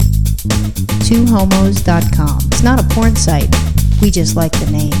twohomos.com. It's not a porn site. We just like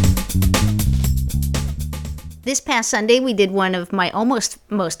the name. This past Sunday, we did one of my almost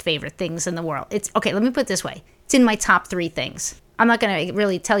most favorite things in the world. Okay, let me put it this way. It's in my top 3 things. I'm not going to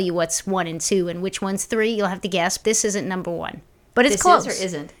really tell you what's 1 and 2 and which one's 3. You'll have to guess. This isn't number 1. But it's close. This is or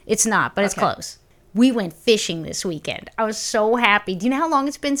isn't? It's not, but it's close. We went fishing this weekend. I was so happy. Do you know how long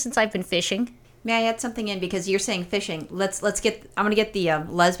it's been since I've been fishing? May I add something in? Because you're saying fishing. I'm going to get the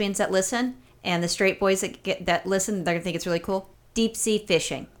lesbians that listen and the straight boys that listen. They're going to think it's really cool. Deep sea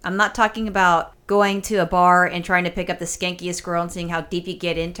fishing. I'm not talking about going to a bar and trying to pick up the skankiest girl and seeing how deep you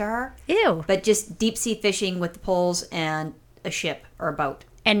get into her. Ew. But just deep sea fishing with the poles and a ship or a boat.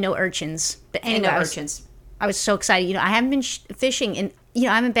 And no urchins. But anyway, and no urchins. I was so excited. I haven't been fishing in,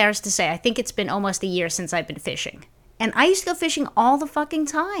 I'm embarrassed to say, I think it's been almost a year since I've been fishing. And I used to go fishing all the fucking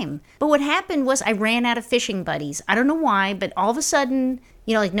time. But what happened was I ran out of fishing buddies. I don't know why, but all of a sudden,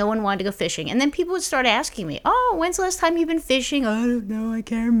 no one wanted to go fishing. And then people would start asking me, oh, when's the last time you've been fishing? I don't know, I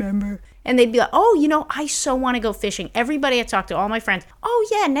can't remember. And they'd be like, oh, I so want to go fishing. Everybody I talked to, all my friends, oh,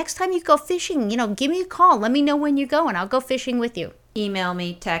 yeah, next time you go fishing, give me a call. Let me know when you're going. I'll go fishing with you. Email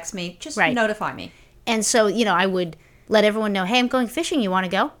me, text me, just notify me. And so, I would let everyone know, hey, I'm going fishing. You want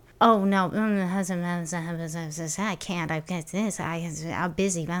to go? Oh, no, I can't. I've got this. I'm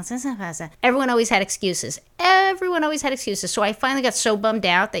busy. Everyone always had excuses. So I finally got so bummed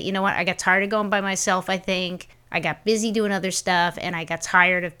out that, I got tired of going by myself, I think. I got busy doing other stuff, and I got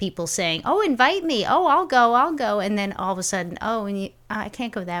tired of people saying, oh, invite me. Oh, I'll go. And then all of a sudden, I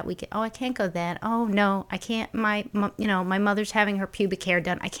can't go that weekend. Oh, I can't go that. Oh, no, I can't. My mother's having her pubic hair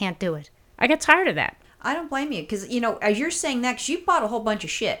done. I can't do it. I got tired of that. I don't blame you because, as you're saying that, 'cause you bought a whole bunch of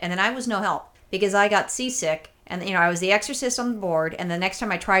shit, and then I was no help because I got seasick, and, I was the exorcist on the board, and the next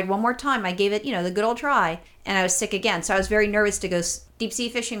time I tried one more time, I gave it, the good old try, and I was sick again. So I was very nervous to go deep sea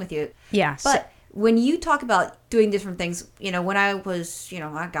fishing with you. Yeah. But when you talk about doing different things, when I was, a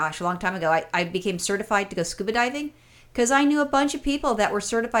long time ago, I became certified to go scuba diving because I knew a bunch of people that were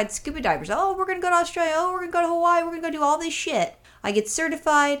certified scuba divers. Oh, we're going to go to Australia. Oh, we're going to go to Hawaii. We're going to go do all this shit. I get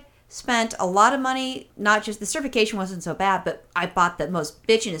certified. Spent a lot of money, not just the certification wasn't so bad, but I bought the most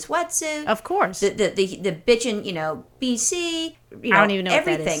bitchin'est wetsuit. Of course. The bitchin', BC, I don't even know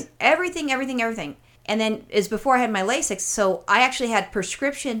everything, what that is. Everything. And then is before I had my LASIK, so I actually had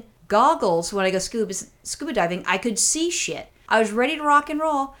prescription goggles when I go scuba diving. I could see shit. I was ready to rock and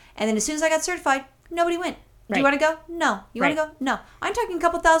roll, and then as soon as I got certified, nobody went. Do you want to go? No. You want to go? No. I'm talking a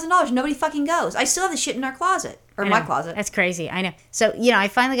couple $1,000s. Nobody fucking goes. I still have the shit in our closet. Or my closet. That's crazy. I know. So, I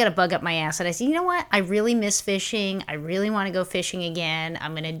finally got a bug up my ass. And I said, you know what? I really miss fishing. I really want to go fishing again.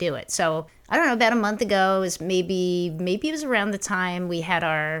 I'm going to do it. So, I don't know, about a month ago, it was maybe it was around the time we had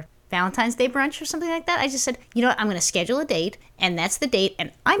our Valentine's Day brunch or something like that. I just said, you know what? I'm going to schedule a date. And that's the date.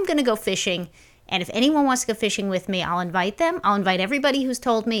 And I'm going to go fishing. And if anyone wants to go fishing with me, I'll invite them. I'll invite everybody who's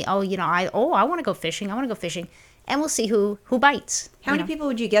told me, I want to go fishing. And we'll see who bites. How many people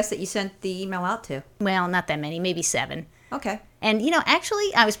would you guess that you sent the email out to? Well, not that many, maybe 7. Okay. And,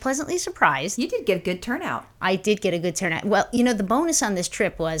 actually, I was pleasantly surprised. You did get a good turnout. I did get a good turnout. Well, the bonus on this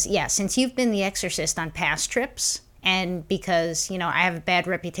trip was, since you've been the exorcist on past trips, and because, I have a bad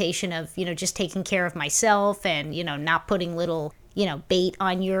reputation of, just taking care of myself and, not putting little, bait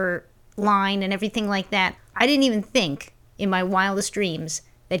on your line and everything like that, I didn't even think in my wildest dreams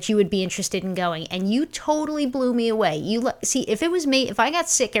that you would be interested in going, and you totally blew me away. See, if it was me, if I got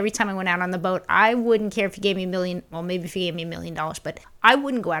sick every time I went out on the boat, I wouldn't care if you gave me $1 million, well, maybe if you gave me $1 million, but I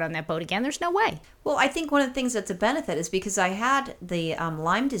wouldn't go out on that boat again. There's no way. Well, I think one of the things that's a benefit is because I had the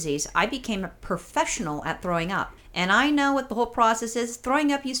Lyme disease, I became a professional at throwing up, and I know what the whole process is.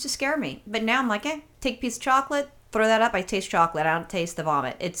 Throwing up used to scare me, but now I'm like, take a piece of chocolate, throw that up, I taste chocolate, I don't taste the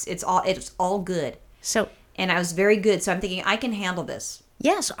vomit. It's all good. And I was very good, so I'm thinking I can handle this.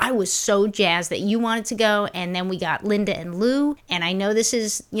 Yeah, so I was so jazzed that you wanted to go, and then we got Linda and Lou, and I know this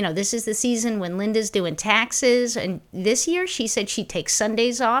is the season when Linda's doing taxes, and this year she said she'd take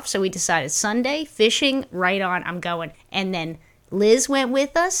Sundays off, so we decided Sunday, fishing, right on, I'm going. And then Liz went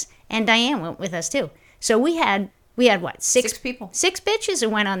with us, and Diane went with us too. So we had what, 6 people. 6 bitches who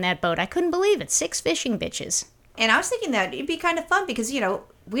went on that boat. I couldn't believe it, 6 fishing bitches. And I was thinking that it'd be kind of fun because,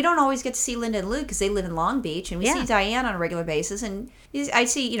 we don't always get to see Linda and Lou because they live in Long Beach, and we see Diane on a regular basis, and I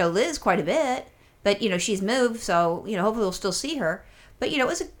see, Liz quite a bit, but, she's moved, so, hopefully we'll still see her. But, it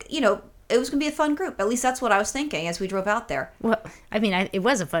was it was going to be a fun group. At least that's what I was thinking as we drove out there. Well, I mean, it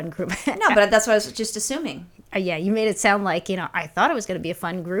was a fun group. No, but that's what I was just assuming. Yeah, you made it sound like, I thought it was going to be a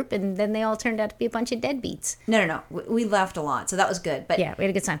fun group, and then they all turned out to be a bunch of deadbeats. No. We laughed a lot, so that was good. But yeah, we had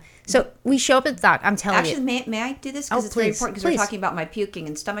a good time. So we show up at the dock. I'm telling you. Actually, may I do this? Because it's very important, because we're talking about my puking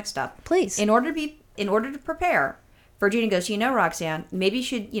and stomach stuff. Please. In order to prepare, Virginia goes, Roxanne, maybe you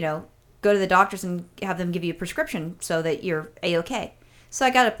should, go to the doctors and have them give you a prescription so that you're A-okay. So I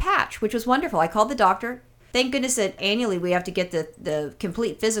got a patch, which was wonderful. I called the doctor. Thank goodness that annually we have to get the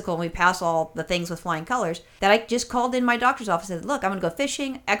complete physical, and we pass all the things with flying colors. That I just called in my doctor's office and said, look, I'm going to go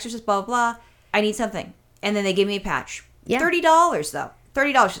fishing, exercise, blah, blah, blah. I need something. And then they gave me a patch. Yeah. $30, though.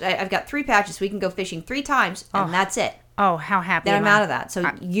 $30. I've got 3 patches. We can go fishing 3 times, and that's it. Oh, how happy then I'm out of that. So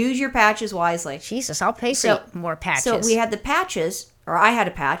use your patches wisely. Jesus, I'll pay for more patches. So we had the patches, or I had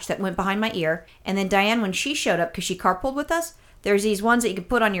a patch that went behind my ear. And then Diane, when she showed up, because she carpooled with us, there's these ones that you can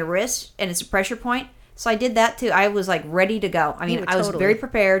put on your wrist, and it's a pressure point. So I did that too. I was like ready to go. I mean, I was very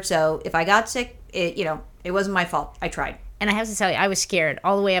prepared. So if I got sick, it wasn't my fault. I tried. And I have to tell you, I was scared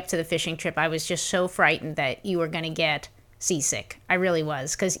all the way up to the fishing trip. I was just so frightened that you were going to get seasick. I really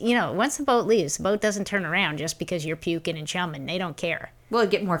was. Because, once the boat leaves, the boat doesn't turn around just because you're puking and chumming. They don't care. Well,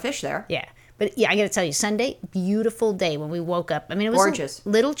 get more fish there. Yeah. But yeah, I got to tell you, Sunday, beautiful day when we woke up. I mean, it was gorgeous. A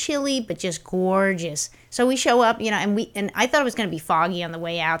little chilly, but just gorgeous. So we show up, and I thought it was going to be foggy on the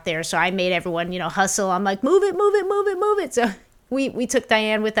way out there. So I made everyone, hustle. I'm like, move it, move it, move it, move it. So we took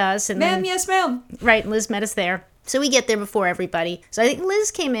Diane with us. And ma'am, yes, ma'am. Right, and Liz met us there. So we get there before everybody. So I think Liz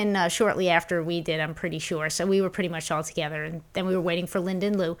came in shortly after we did, I'm pretty sure. So we were pretty much all together. And then we were waiting for Linda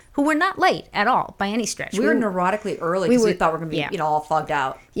and Lou, who were not late at all by any stretch. We were neurotically early because we thought we were going to be, all fogged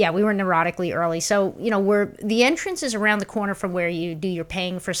out. Yeah, we were neurotically early. So, the entrance is around the corner from where you do your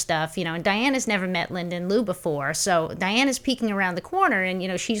paying for stuff, and Diane has never met Linda and Lou before. So Diane is peeking around the corner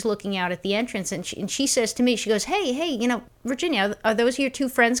and, she's looking out at the entrance and she says to me, she goes, hey, Virginia, are those your 2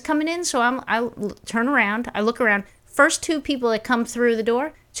 friends coming in? So I turn around, I look around. First 2 people that come through the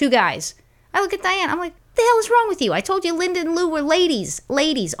door, 2 guys. I look at Diane. I'm like, what the hell is wrong with you? I told you Linda and Lou were ladies.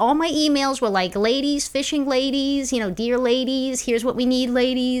 Ladies. All my emails were like ladies, fishing ladies, dear ladies, here's what we need,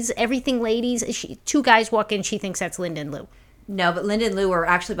 ladies, everything ladies. 2 guys walk in, she thinks that's Linda and Lou. No, but Linda and Lou were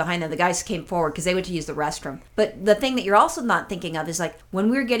actually behind them. The guys came forward because they went to use the restroom. But the thing that you're also not thinking of is like when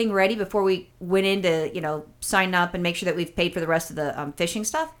we were getting ready before we went in to, sign up and make sure that we've paid for the rest of the fishing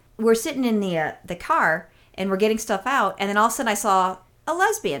stuff, we're sitting in the car and we're getting stuff out. And then all of a sudden I saw a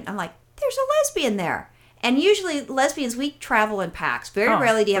lesbian. I'm like, there's a lesbian there. And usually lesbians, we travel in packs. Very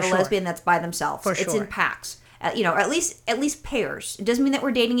rarely do you have a lesbian that's by themselves. It's in packs. At least pairs. It doesn't mean that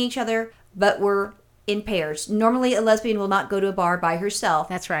we're dating each other, but we're in pairs. Normally a lesbian will not go to a bar by herself.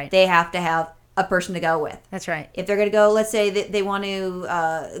 That's right. They have to have a person to go with. That's right. If they're going to go, let's say they want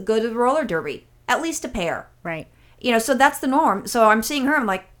to go to the roller derby, at least a pair. Right. So that's the norm. So I'm seeing her, I'm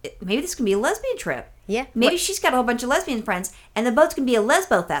like, maybe this can be a lesbian trip. Yeah. Maybe she's got a whole bunch of lesbian friends, and the boat's going to be a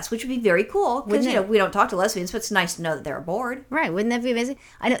lesbo fest, which would be very cool, because, we don't talk to lesbians, but it's nice to know that they're aboard. Right. Wouldn't that be amazing?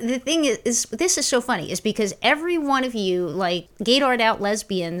 I know. The thing is, this is so funny, is because every one of you, like, gayed out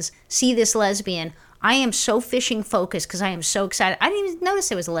lesbians, see this lesbian. I am so fishing focused because I am so excited. I didn't even notice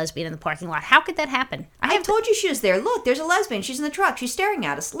there was a lesbian in the parking lot. How could that happen? I told you she was there. Look, there's a lesbian. She's in the truck. She's staring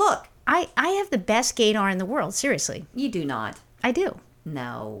at us. Look. I have the best gaydar in the world, seriously. You do not. I do.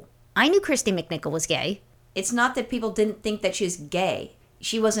 No. I knew Christy McNichol was gay. It's not that people didn't think that she was gay.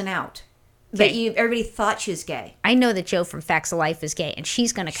 She wasn't out. But everybody thought she was gay. I know that Jo from Facts of Life is gay, and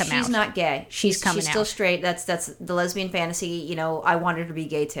she's going to come out. She's not gay. She's coming out. She's still straight. That's the lesbian fantasy. I want her to be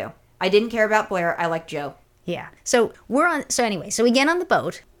gay too. I didn't care about Blair. I like Jo. Yeah. So so we get on the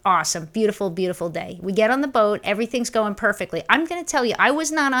boat. Awesome. Beautiful, beautiful day. We get on the boat. Everything's going perfectly. I'm going to tell you, I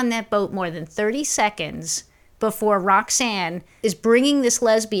was not on that boat more than 30 seconds before Roxanne is bringing this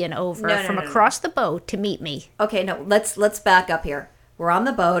lesbian over from across the boat to meet me. Okay, no, let's back up here. We're on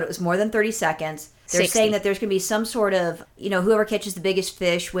the boat. It was more than 30 seconds. They're 60. saying that there's going to be some sort of, whoever catches the biggest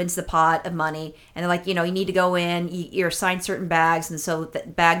fish wins the pot of money. And they're like, you need to go in, you're assigned certain bags. And so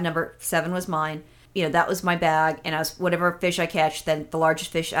bag number 7 was mine. That was my bag. And I was, whatever fish I catch, then the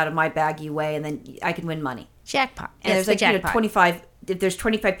largest fish out of my bag you weigh, and then I can win money. Jackpot. And there's like, 25, if there's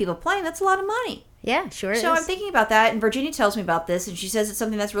 25 people playing, that's a lot of money. Yeah, sure is. So I'm thinking about that, and Virginia tells me about this, and she says it's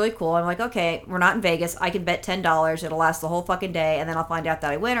something that's really cool. I'm like, okay, we're not in Vegas. I can bet $10. It'll last the whole fucking day, and then I'll find out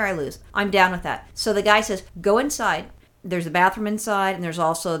that I win or I lose. I'm down with that. So the guy says, go inside. There's a bathroom inside, and there's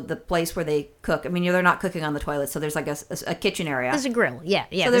also the place where they cook. I mean, they're not cooking on the toilet, so there's like a kitchen area. There's a grill. Yeah,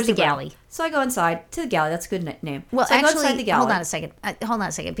 so there's a galley. Grill. So I go inside to the galley. That's a good name. Well, so actually, I go inside the galley. Hold on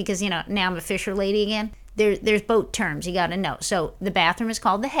a second, because, now I'm a fisher lady again. There's boat terms you got to know. So the bathroom is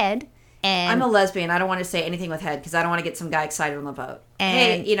called the head. And I'm a lesbian. I don't want to say anything with head because I don't want to get some guy excited on the boat.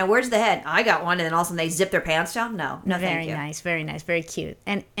 And- hey, where's the head? I got one. And then all of a sudden they zip their pants down? No, thank you. Very nice, very cute.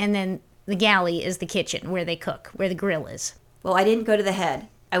 And then the galley is the kitchen where they cook, where the grill is. Well, I didn't go to the head.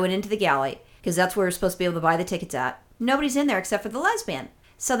 I went into the galley because that's where we're supposed to be able to buy the tickets at. Nobody's in there except for the lesbian.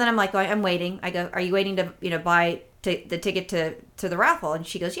 So then I'm like, I'm waiting. I go, are you waiting to, buy the ticket to the raffle? And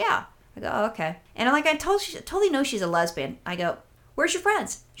she goes, yeah. I go, oh, okay. And I'm like, I totally know she's a lesbian. I go, where's your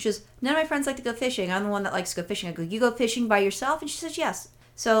friends? She goes, none of my friends like to go fishing. I'm the one that likes to go fishing. I go, you go fishing by yourself? And she says, yes.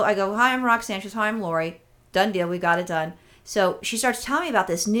 So I go, hi, I'm Roxanne. She goes, hi, I'm Lori. Done deal. We got it done. So she starts telling me about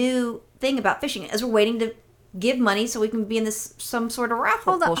this new thing about fishing as we're waiting to give money so we can be in this some sort of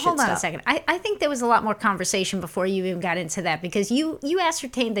raffle bullshit Hold on stuff. a second. I think there was a lot more conversation before you even got into that because you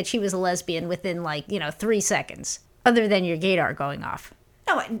ascertained that she was a lesbian within 3 seconds, other than your gaydar going off.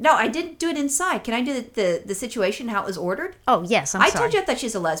 No, I didn't do it inside. Can I do the situation how it was ordered? Oh yes, I sorry. told you that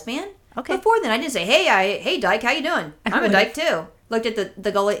she's a lesbian. Okay. Before then, I didn't say, hey dyke, how you doing? I'm a dyke too. Looked at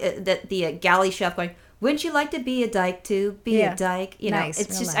the galley chef going, wouldn't you like to be a dyke too? Be a dyke. Nice,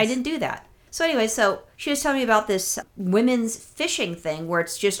 it's just nice. I didn't do that. So anyway, so she was telling me about this women's fishing thing where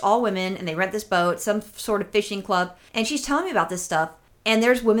it's just all women and they rent this boat, some sort of fishing club. And she's telling me about this stuff. And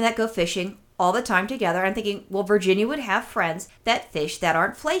there's women that go fishing all the time together. I'm thinking, well, Virginia would have friends that fish that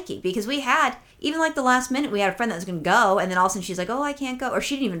aren't flaky because we had, even like the last minute, we had a friend that was going to go. And then all of a sudden she's like, oh, I can't go. Or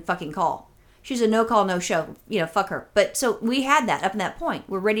she didn't even fucking call. She's a no call, no show, fuck her. But so we had that up in that point.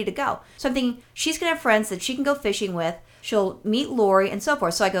 We're ready to go. So I'm thinking she's going to have friends that she can go fishing with. She'll meet Lori and so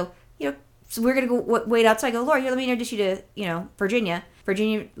forth. So I go, so we're going to go wait outside. I go, Lori, here, let me introduce you to, Virginia,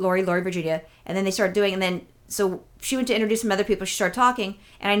 Lori, Virginia. And then they started doing, and then, so she went to introduce some other people. She started talking,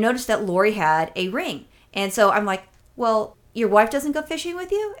 and I noticed that Lori had a ring. And so I'm like, well, your wife doesn't go fishing with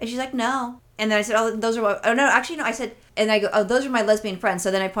you? And she's like, no. And then I said, oh, those are what, oh, no, actually, no. I said, and I go, oh, those are my lesbian friends. So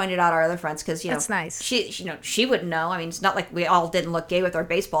then I pointed out our other friends because, That's nice. She wouldn't know. I mean, it's not like we all didn't look gay with our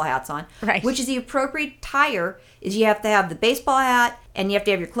baseball hats on. Right. Which is the appropriate attire is you have to have the baseball hat and you have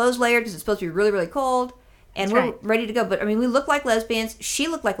to have your clothes layered because it's supposed to be really, really cold. And we're ready to go. But, I mean, we look like lesbians. She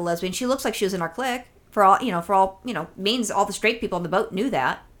looked like a lesbian. She looks like she was in our clique. For all, means all the straight people on the boat knew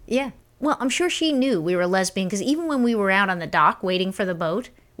that. Yeah. Well, I'm sure she knew we were lesbian because even when we were out on the dock waiting for the boat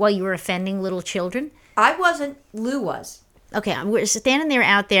while you were offending little children. I wasn't. Lou was. Okay, we're standing there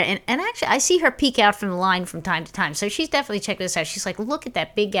out there, and actually I see her peek out from the line from time to time. So she's definitely checked this out. She's like, look at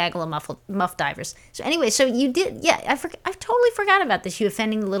that big gaggle of muff divers. So anyway, so you did, yeah, I totally forgot about this, you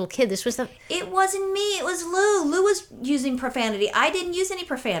offending the little kid. This was It wasn't me, it was Lou. Lou was using profanity. I didn't use any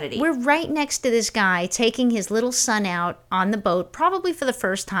profanity. We're right next to this guy taking his little son out on the boat, probably for the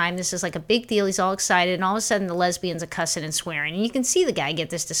first time. This is like a big deal. He's all excited, and all of a sudden the lesbians are cussing and swearing. And you can see the guy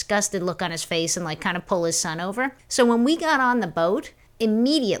get this disgusted look on his face and like kind of pull his son over. So when we got on the boat,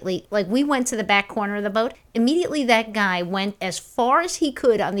 immediately, like we went to the back corner of the boat, immediately that guy went as far as he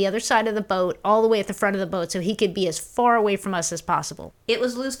could on the other side of the boat, all the way at the front of the boat, so he could be as far away from us as possible. It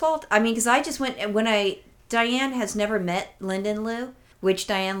was Lou's fault. I mean, because I just went, Diane has never met Linda and Lou, which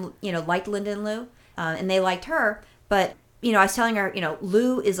Diane, liked Linda and Lou, and they liked her, but, I was telling her,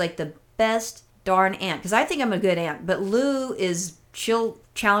 Lou is like the best darn aunt, because I think I'm a good aunt, but Lou she'll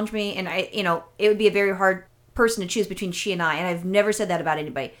challenge me, and it would be a very hard person to choose between she and I, and I've never said that about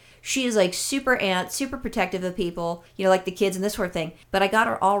anybody. She is like super aunt, super protective of people, like the kids and this sort of thing. But I got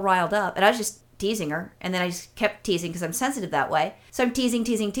her all riled up, and I was just teasing her, and then I just kept teasing because I'm sensitive that way. So I'm teasing,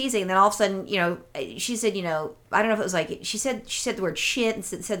 and then all of a sudden, she said, I don't know if it was like she said the word shit and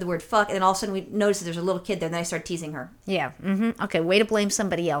said the word fuck, and then all of a sudden we noticed that there's a little kid there, and then I started teasing her. Yeah. Okay. Way to blame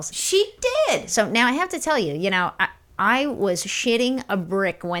somebody else. She did. So now I have to tell you, I was shitting a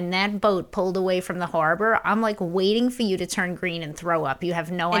brick when that boat pulled away from the harbor. I'm like waiting for you to turn green and throw up. You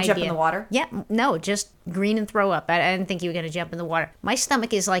have no idea. Jump in the water? Yeah, no, just green and throw up. I didn't think you were going to jump in the water. My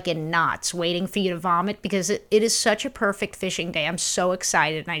stomach is like in knots waiting for you to vomit because it is such a perfect fishing day. I'm so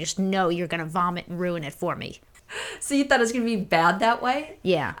excited, and I just know you're going to vomit and ruin it for me. So you thought it was going to be bad that way?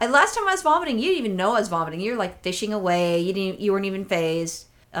 Yeah. Last time I was vomiting, you didn't even know I was vomiting. You were like fishing away. You weren't even phased.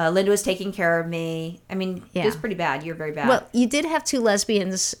 Linda was taking care of me. I mean, It was pretty bad. You're very bad. Well, you did have two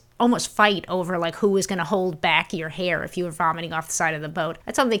lesbians almost fight over like who was going to hold back your hair if you were vomiting off the side of the boat.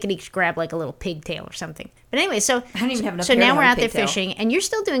 I told them they could each grab like a little pigtail or something. But anyway, so I don't even have enough so hair now to we're have out a there pigtail. fishing, and you're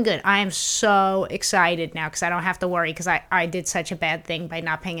still doing good. I am so excited now because I don't have to worry because I did such a bad thing by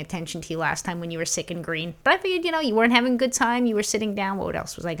not paying attention to you last time when you were sick and green. But I figured, you weren't having a good time. You were sitting down. What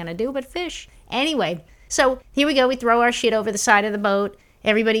else was I going to do but fish? Anyway, so here we go. We throw our shit over the side of the boat.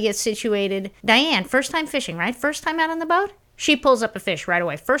 Everybody gets situated. Diane, first time fishing, right? First time out on the boat? She pulls up a fish right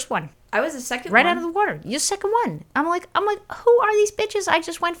away. First one. I was the second right one. out of the water. You second one. I'm like, who are these bitches I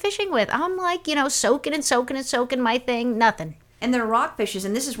just went fishing with? I'm like, soaking my thing. Nothing. And they're rockfishes,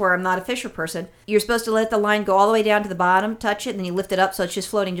 and this is where I'm not a fisher person. You're supposed to let the line go all the way down to the bottom, touch it, and then you lift it up so it's just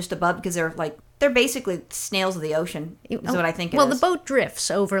floating just above because they're basically snails of the ocean, is what I think it is. Well, the boat drifts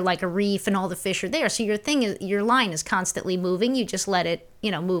over like a reef and all the fish are there. So your line is constantly moving. You just let it,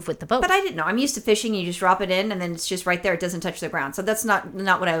 move with the boat. But I didn't know. I'm used to fishing. You just drop it in, and then it's just right there. It doesn't touch the ground. So that's not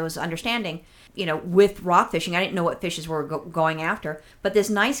what I was understanding. With rock fishing, I didn't know what fishes were going after. But this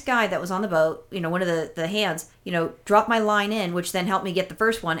nice guy that was on the boat, one of the hands, dropped my line in, which then helped me get the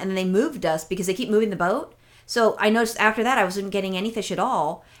first one. And then they moved us because they keep moving the boat. So I noticed after that I wasn't getting any fish at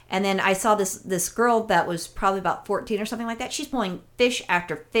all. And then I saw this girl that was probably about 14 or something like that. She's pulling fish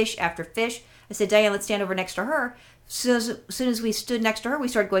after fish after fish. I said, Diane, let's stand over next to her. So as soon as we stood next to her, we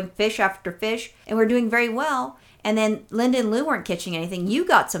started going fish after fish. And we're doing very well. And then Linda and Lou weren't catching anything. You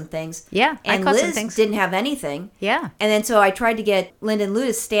got some things. Yeah, and I caught Liz some things. Didn't have anything. Yeah. And then so I tried to get Linda and Lou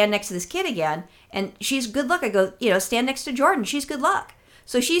to stand next to this kid again. And she's good luck. I go, stand next to Jordan. She's good luck.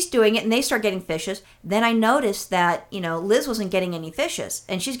 So she's doing it, and they start getting fishes. Then I noticed that, Liz wasn't getting any fishes.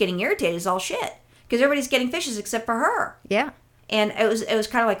 And she's getting irritated as all shit. Because everybody's getting fishes except for her. Yeah. And it was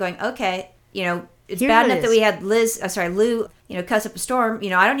kind of like going, okay, it's Here bad it enough that is. we had Lou, cuss up a storm.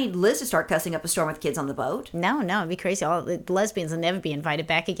 I don't need Liz to start cussing up a storm with kids on the boat. No, it'd be crazy. All the lesbians will never be invited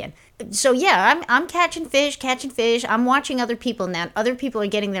back again. So yeah, I'm catching fish. I'm watching other people now. Other people are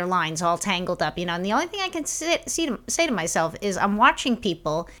getting their lines all tangled up, And the only thing I can say to myself is I'm watching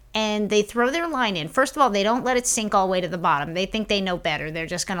people, and they throw their line in. First of all, they don't let it sink all the way to the bottom. They think they know better. They're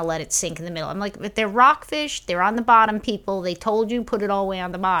just gonna let it sink in the middle. I'm like, if they're rockfish, they're on the bottom. People, they told you put it all the way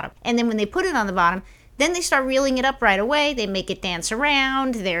on the bottom. And then when they put it on the bottom, then they start reeling it up right away. They make it dance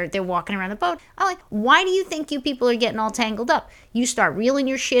around. They're walking around the boat. I'm like, why do you think you people are getting all tangled up? You start reeling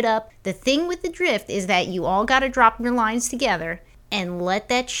your shit up. The thing with the drift is that you all got to drop your lines together and let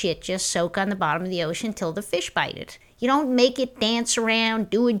that shit just soak on the bottom of the ocean till the fish bite it. You don't make it dance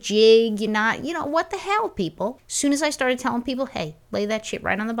around, do a jig. You're not, what the hell, people? As soon as I started telling people, hey, lay that shit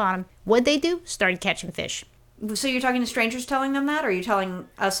right on the bottom, what'd they do? Started catching fish. So you're talking to strangers telling them that, or are you telling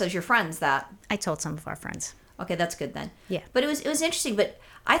us as your friends that? I told some of our friends. Okay, that's good then. Yeah. But it was interesting. But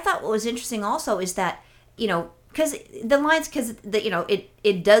I thought what was interesting also is that, because the lines,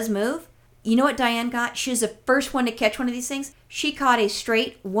 it does move. You know what Diane got? She was the first one to catch one of these things. She caught a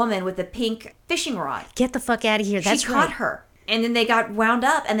straight woman with a pink fishing rod. Get the fuck out of here. That's she caught her. And then they got wound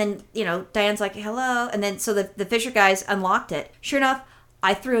up. And then, Diane's like, hello. And then so the fisher guys unlocked it. Sure enough,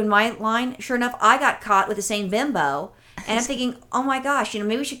 I threw in my line. Sure enough, I got caught with the same bimbo. And I'm thinking, oh my gosh,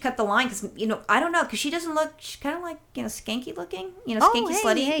 maybe we should cut the line because, I don't know, because she doesn't look, she's kind of like, skanky looking, skanky,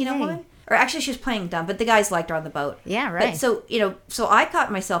 slutty, woman. Or actually, she was playing dumb, but the guys liked her on the boat. Yeah, right. But so, so I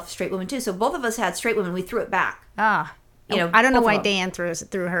caught myself a straight woman too. So both of us had straight women. We threw it back. I don't know why Dan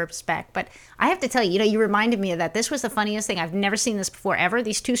threw hers back, but I have to tell you, you reminded me of that. This was the funniest thing. I've never seen this before ever.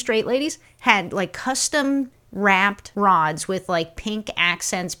 These two straight ladies had like custom wrapped rods with like pink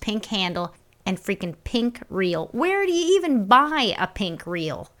accents, pink handle, and freaking pink reel. Where do you even buy a pink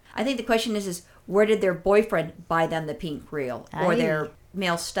reel? I think the question is where did their boyfriend buy them the pink reel or their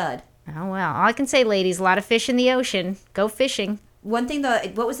male stud? Oh, well, all I can say, ladies, a lot of fish in the ocean. Go fishing. One thing,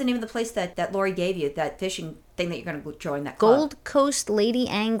 what was the name of the place that Lori gave you, that fishing thing that you're going to join, that club? Gold Coast Lady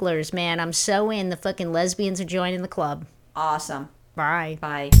Anglers, man. I'm so in. The fucking lesbians are joining the club. Awesome. Bye.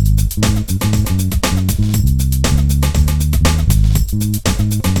 Bye.